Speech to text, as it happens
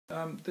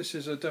This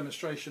is a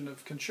demonstration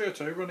of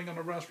Concerto running on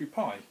a Raspberry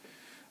Pi.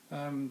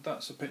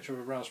 That's a picture of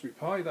a Raspberry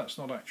Pi. That's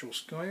not actual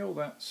scale,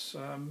 that's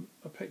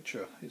a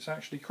picture. It's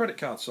actually credit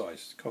card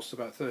size. It costs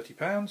about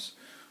 £30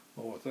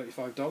 or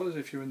 $35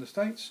 if you're in the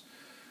States,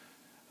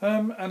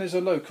 and is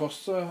a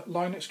low-cost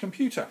Linux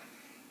computer.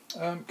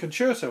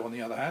 Concerto, on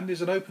the other hand,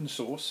 is an open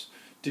source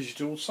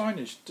digital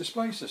signage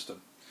display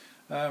system.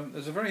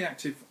 There's a very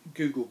active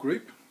Google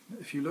group.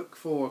 If you look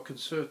for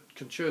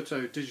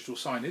Concerto digital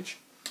signage,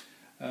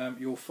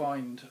 you'll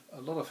find a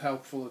lot of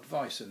helpful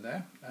advice in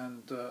there,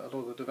 and a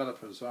lot of the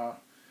developers are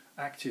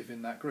active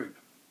in that group.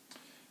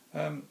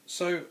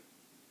 So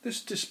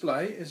this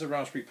display is a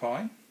Raspberry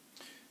Pi.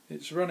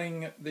 It's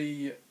running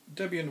the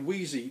Debian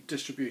Wheezy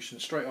distribution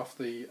straight off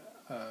the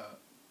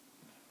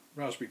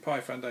Raspberry Pi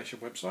Foundation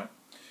website.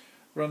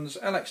 Runs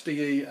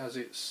LXDE as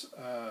its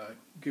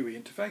GUI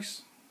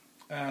interface,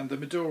 and the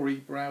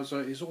Midori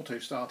browser is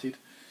auto-started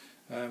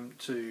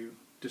to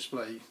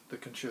display the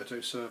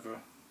Concerto Server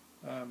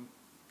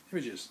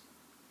images.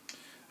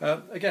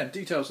 Again,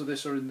 details of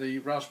this are in the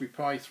Raspberry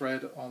Pi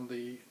thread on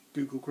the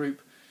Google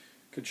group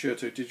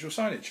Concerto Digital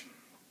Signage.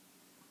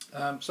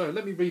 So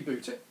let me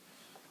reboot it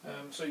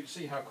so you can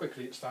see how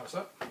quickly it starts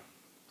up,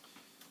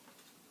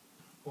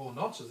 or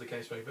not, as the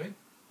case may be.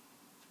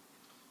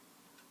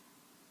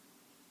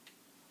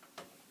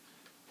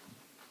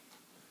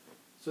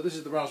 So this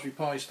is the Raspberry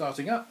Pi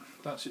starting up.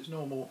 That's its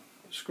normal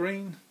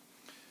screen.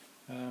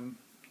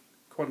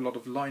 Quite a lot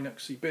of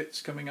Linuxy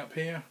bits coming up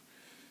here.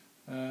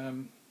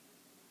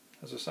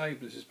 As I say,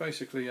 this is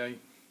basically a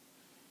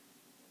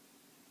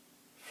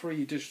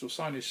free digital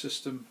signage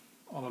system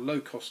on a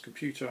low-cost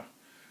computer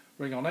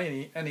running on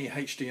any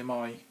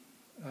HDMI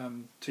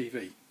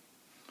TV.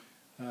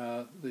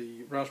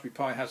 The Raspberry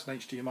Pi has an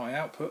HDMI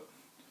output.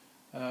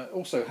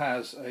 Also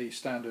has a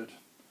standard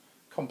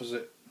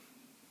composite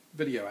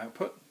video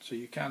output, so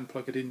you can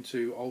plug it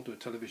into older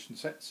television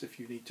sets if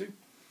you need to.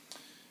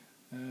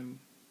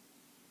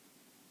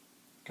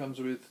 Comes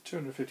with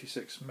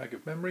 256 meg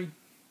of memory,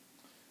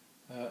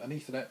 an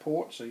Ethernet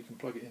port so you can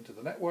plug it into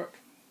the network.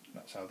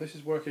 That's how this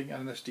is working,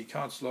 and an SD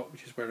card slot,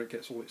 which is where it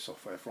gets all its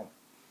software from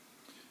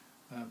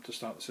to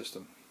start the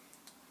system.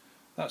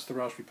 That's the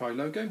Raspberry Pi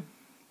logo,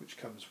 which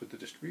comes with the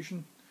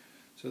distribution.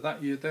 So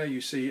that there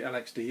you see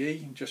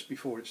LXDE just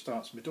before it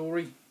starts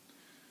Midori.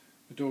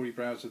 Midori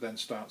browser then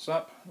starts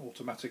up,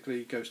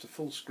 automatically goes to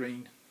full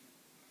screen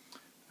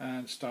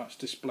and starts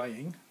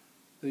displaying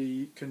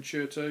the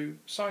Concerto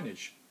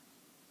signage.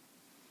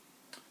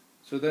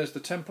 So there's the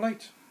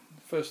template.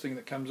 The first thing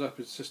that comes up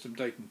is system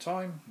date and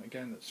time,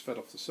 again that's fed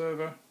off the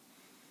server,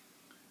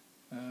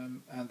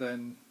 and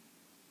then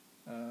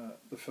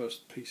the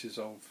first pieces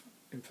of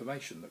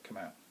information that come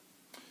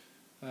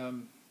out.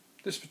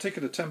 This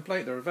particular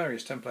template, there are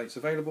various templates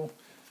available.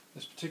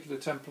 This particular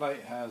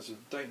template has a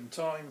date and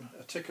time,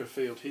 a ticker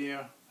field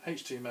here,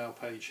 HTML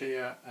page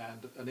here,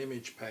 and an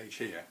image page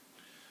here.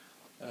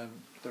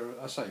 There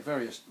are, I say,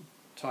 various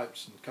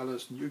types and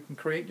colours, and you can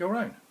create your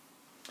own.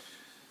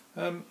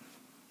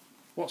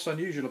 What's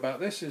unusual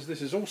about this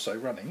is also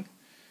running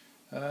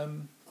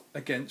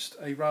against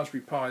a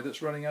Raspberry Pi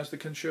that's running as the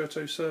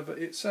Concerto Server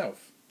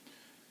itself.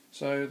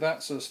 So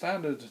that's a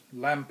standard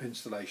LAMP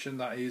installation,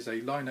 that is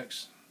a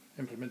Linux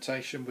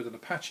implementation with an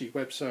Apache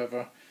web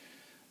server,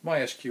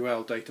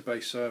 MySQL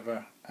database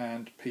server,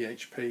 and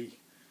PHP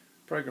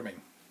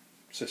programming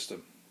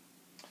system.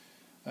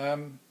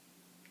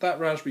 That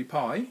Raspberry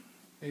Pi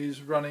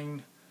is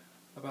running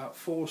about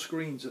 4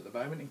 screens at the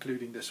moment,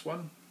 including this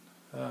one,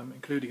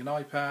 including an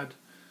iPad,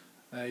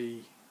 a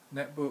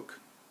netbook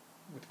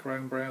with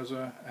Chrome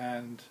browser,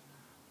 and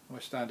my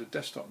standard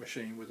desktop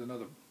machine with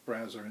another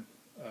browser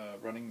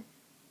running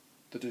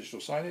the digital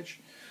signage,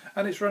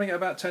 and it's running at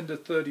about 10 to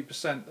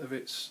 30% of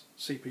its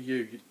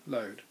CPU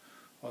load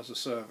as a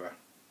server,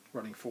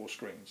 running 4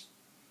 screens.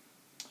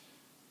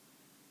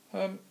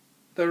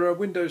 There are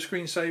Windows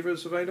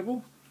screensavers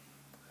available,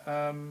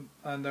 and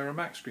there are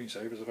Mac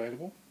screensavers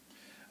available,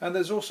 and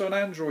there's also an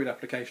Android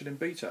application in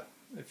beta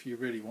if you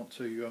really want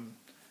to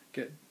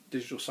get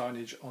digital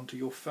signage onto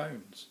your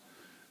phones.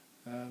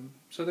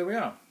 So there we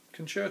are,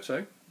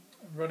 Concerto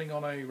running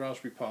on a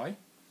Raspberry Pi.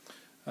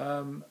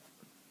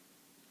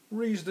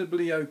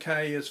 Reasonably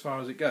okay as far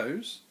as it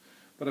goes,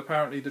 but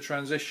apparently the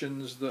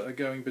transitions that are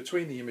going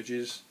between the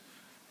images,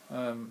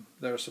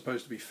 there are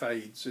supposed to be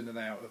fades in and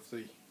out of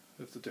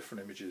the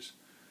different images,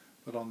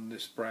 but on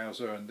this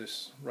browser and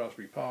this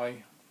Raspberry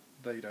Pi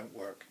they don't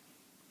work.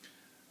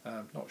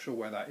 Not sure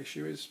where that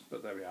issue is,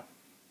 but there we are.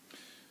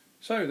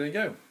 So there you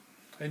go,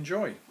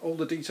 enjoy. All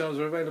the details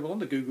are available on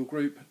the Google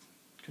group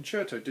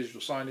Concerto Digital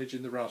Signage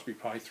in the Raspberry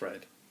Pi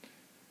thread.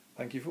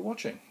 Thank you for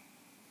watching.